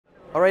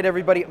All right,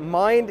 everybody,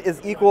 mind is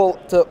equal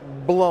to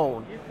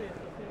blown.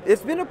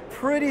 It's been a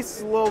pretty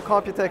slow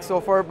Computex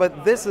so far,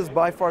 but this is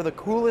by far the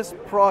coolest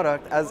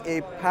product as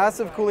a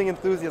passive cooling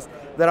enthusiast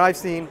that I've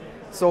seen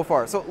so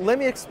far. So let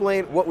me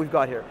explain what we've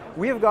got here.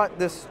 We have got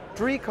this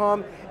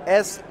Streacom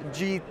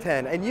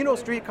SG10, and you know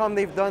Streacom,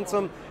 they've done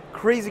some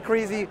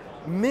crazy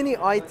mini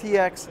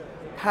ITX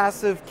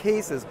passive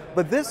cases,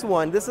 but this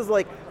is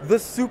like the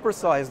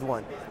supersized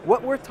one.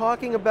 What we're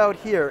talking about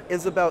here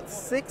is about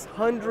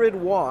 600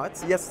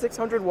 watts, yes,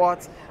 600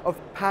 watts of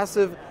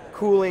passive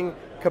cooling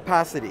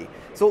capacity.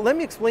 So let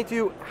me explain to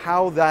you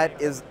how that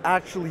is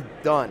actually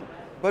done.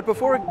 But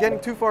before getting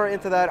too far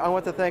into that, I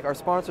want to thank our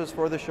sponsors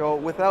for the show.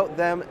 Without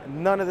them,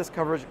 none of this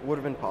coverage would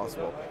have been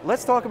possible.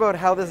 Let's talk about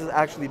how this is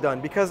actually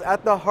done, because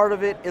at the heart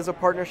of it is a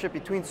partnership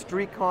between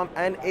Streacom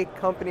and a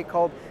company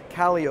called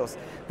Canucks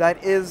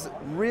that is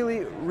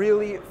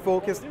really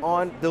focused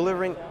on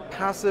delivering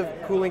passive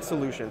cooling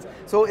solutions.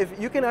 So if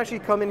you can actually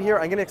come in here,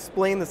 I'm going to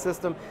explain the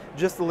system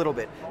just a little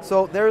bit.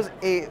 So there's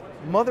a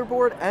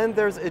motherboard and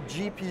there's a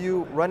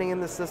GPU running in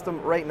the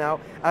system right now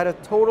at a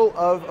total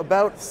of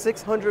about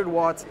 600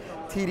 watts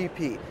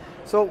TDP.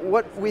 So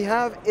what we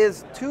have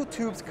is two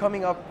tubes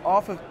coming up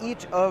off of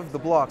each of the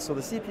blocks, so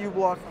the CPU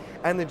block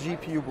and the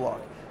GPU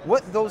block.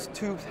 What those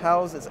tubes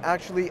house is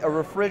actually a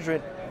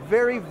refrigerant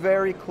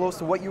very close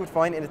to what you would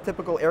find in a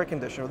typical air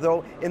conditioner,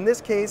 though in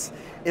this case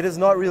it is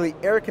not really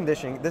air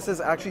conditioning. This is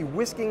actually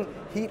whisking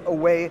heat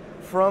away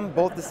from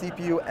both the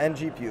CPU and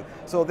GPU.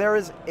 So there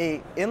is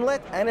an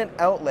inlet and an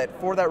outlet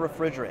for that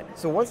refrigerant.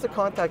 So once the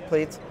contact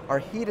plates are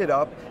heated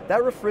up, that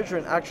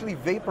refrigerant actually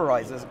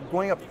vaporizes,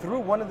 going up through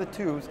one of the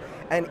tubes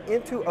and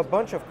into a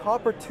bunch of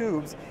copper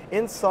tubes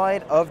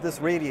inside of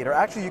this radiator.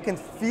 Actually, you can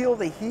feel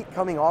the heat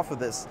coming off of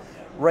this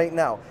right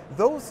now.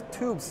 Those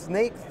tubes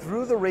snake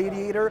through the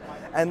radiator,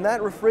 and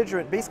that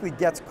refrigerant basically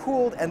gets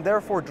cooled and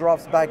therefore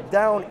drops back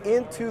down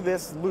into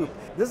this loop.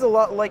 This is a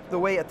lot like the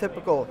way a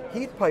typical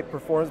heat pipe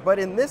performs, but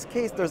in this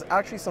case there's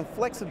actually some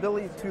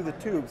flexibility to the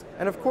tubes.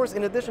 And of course,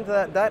 in addition to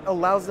that, that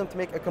allows them to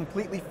make a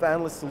completely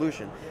fanless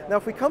solution. Now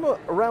if we come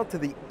around to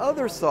the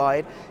other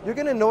side, you're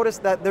going to notice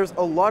that there's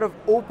a lot of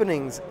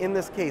openings in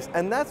this case,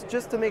 and that's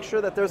just to make sure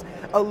that there's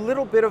a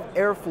little bit of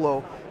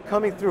airflow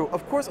coming through.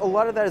 Of course, a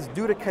lot of that is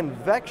due to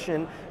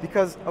convection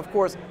because, of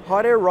course,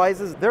 hot air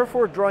rises,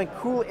 therefore drawing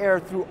cool air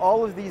through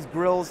all of these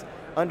grills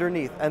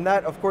underneath. And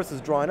that, of course,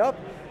 is drawn up,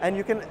 and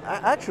you can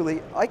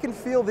actually, I can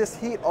feel this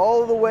heat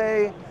all the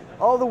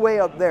way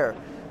up there.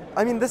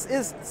 I mean, this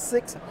is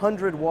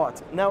 600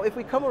 watts. Now, if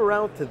we come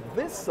around to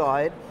this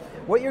side,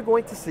 what you're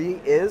going to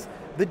see is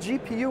the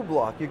GPU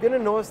block. You're going to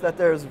notice that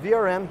there's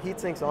VRM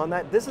heatsinks on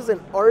that. This is an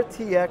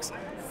RTX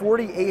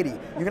 4080.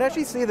 You can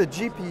actually see the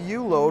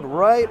GPU load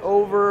right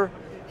over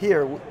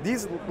here.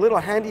 These little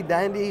handy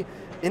dandy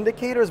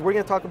indicators, we're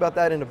going to talk about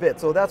that in a bit.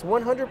 So that's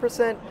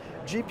 100%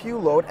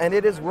 GPU load, and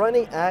it is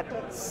running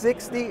at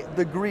 60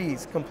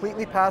 degrees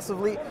completely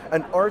passively,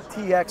 an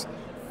RTX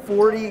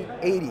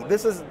 4080.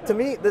 This is, to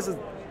me, this is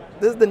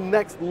the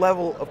next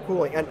level of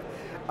cooling, and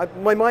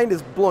my mind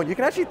is blown. You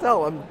can actually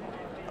tell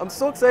I'm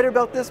so excited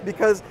about this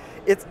because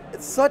it's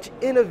such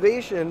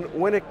innovation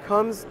when it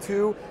comes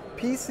to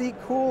PC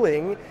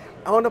cooling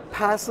on a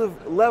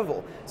passive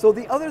level. So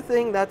the other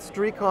thing that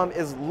Streacom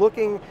is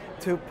looking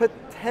to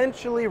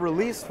potentially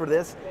release for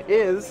this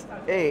is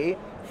a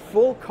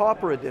full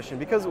copper edition,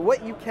 because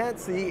what you can't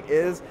see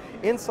is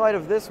inside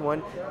of this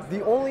one,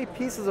 the only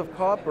pieces of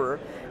copper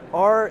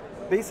are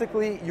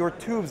basically your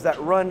tubes that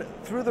run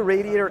through the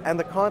radiator and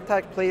the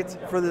contact plates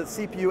for the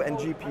CPU and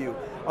GPU.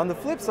 On the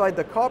flip side,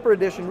 the copper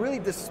edition really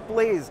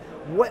displays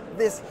what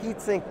this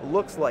heatsink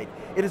looks like.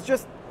 It is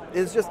just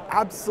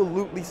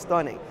absolutely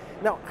stunning.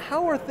 Now,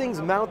 how are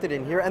things mounted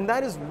in here? And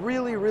that is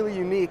really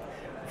unique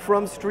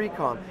from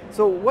Streacom.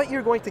 So what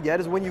you're going to get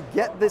is, when you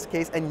get this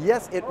case, and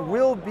yes, it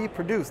will be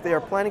produced, they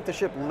are planning to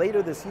ship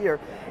later this year,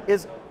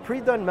 is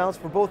pre-done mounts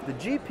for both the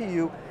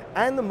GPU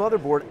and the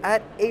motherboard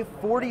at a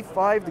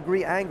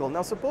 45-degree angle.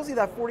 Now, supposedly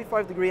that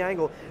 45-degree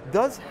angle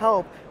does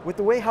help with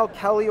the way how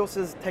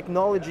Canucks'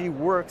 technology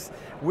works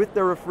with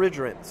their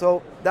refrigerant.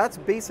 So that's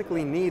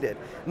basically needed.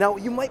 Now,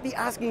 you might be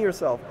asking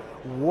yourself,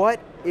 what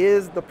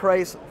is the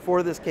price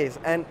for this case?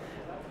 And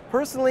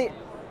personally,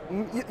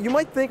 you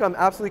might think I'm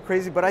absolutely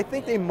crazy, but I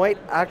think they might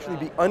actually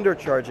be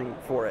undercharging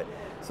for it.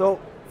 So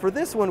for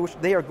this one, which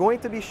they are going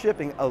to be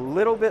shipping a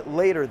little bit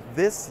later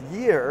this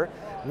year,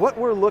 what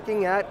we're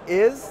looking at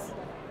is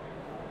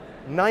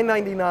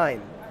 $999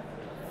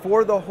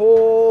 for the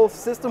whole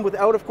system,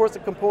 without, of course, the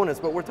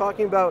components. But we're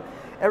talking about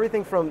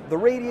everything from the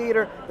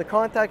radiator, the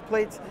contact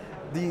plates,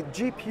 the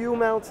GPU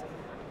mounts,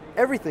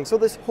 everything. So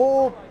this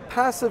whole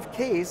passive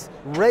case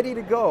ready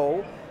to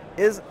go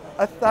is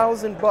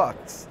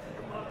 $1,000.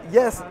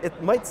 Yes,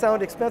 it might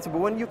sound expensive, but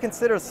when you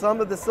consider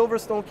some of the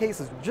Silverstone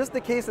cases, just the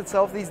case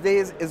itself these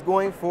days is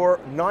going for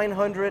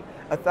 $900,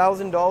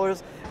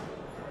 $1,000.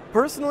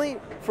 Personally,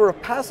 for a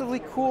passively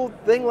cooled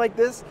thing like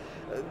this,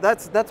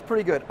 that's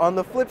pretty good. On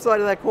the flip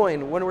side of that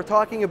coin, when we're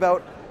talking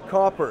about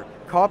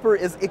copper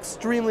is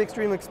extremely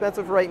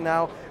expensive right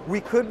now.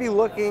 We could be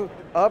looking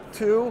up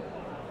to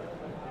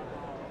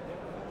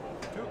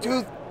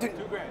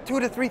 $2,000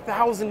 to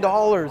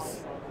 $3,000.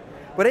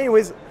 But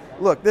anyways,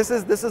 look, this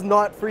is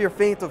not for your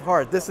faint of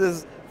heart. This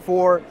is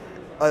for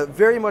a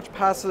very much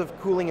passive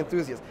cooling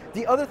enthusiast.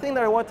 The other thing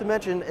that I want to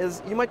mention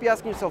is you might be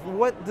asking yourself,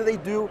 what do they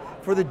do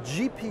for the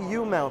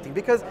GPU mounting?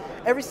 Because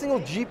every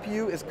single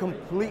GPU is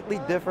completely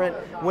different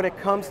when it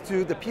comes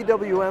to the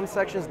PWM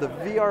sections, the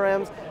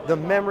VRMs, the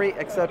memory,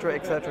 etc.,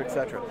 etc.,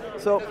 etc.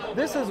 So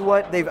this is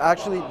what they've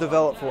actually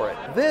developed for it.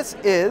 This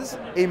is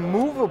a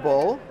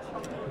movable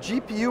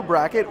GPU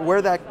bracket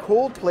where that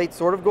cold plate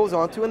sort of goes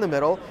onto in the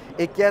middle.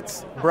 It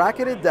gets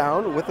bracketed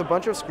down with a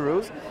bunch of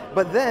screws,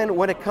 but then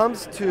when it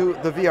comes to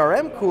the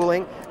VRM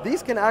cooling,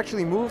 these can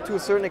actually move to a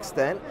certain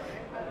extent.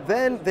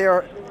 Then they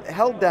are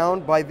held down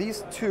by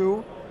these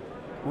two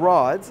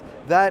rods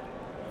that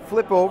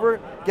flip over,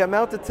 get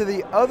mounted to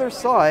the other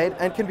side,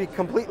 and can be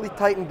completely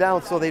tightened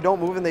down so they don't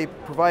move and they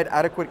provide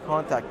adequate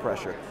contact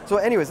pressure. So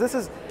anyways, this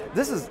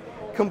is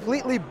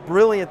completely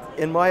brilliant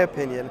in my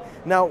opinion.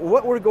 Now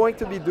what we're going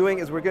to be doing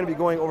is we're going to be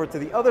going over to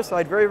the other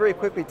side very, very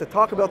quickly to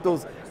talk about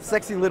those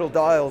sexy little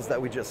dials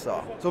that we just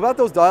saw. So about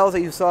those dials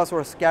that you saw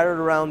sort of scattered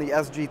around the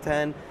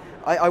SG10,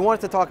 I wanted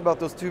to talk about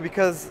those two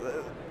because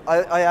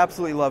I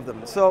absolutely love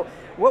them. So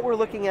what we're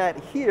looking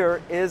at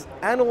here is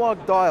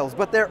analog dials,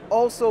 but they're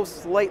also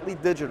slightly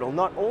digital.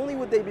 Not only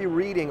would they be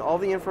reading all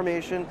the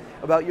information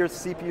about your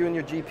CPU and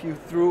your GPU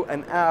through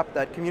an app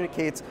that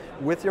communicates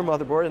with your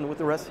motherboard and with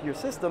the rest of your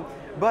system,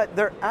 but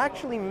they're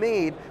actually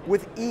made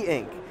with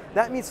e-ink.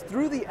 That means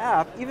through the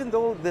app, even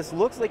though this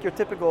looks like your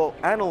typical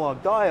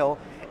analog dial,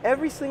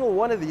 every single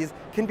one of these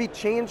can be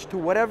changed to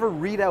whatever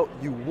readout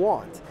you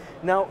want.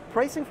 Now,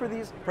 pricing for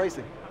these,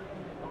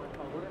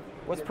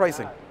 what's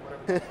pricing?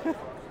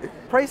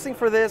 Pricing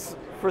for this,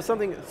 for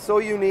something so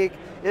unique,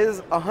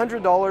 is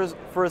 $100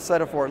 for a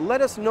set of 4.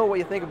 Let us know what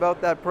you think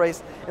about that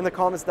price in the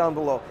comments down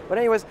below. But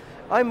anyways,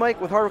 I'm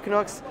Mike with Hardware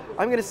Canucks.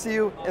 I'm going to see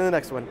you in the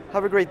next one.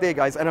 Have a great day,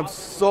 guys. And I'm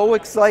so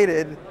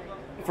excited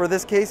for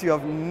this case, you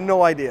have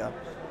no idea.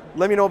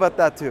 Let me know about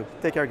that too.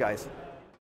 Take care, guys.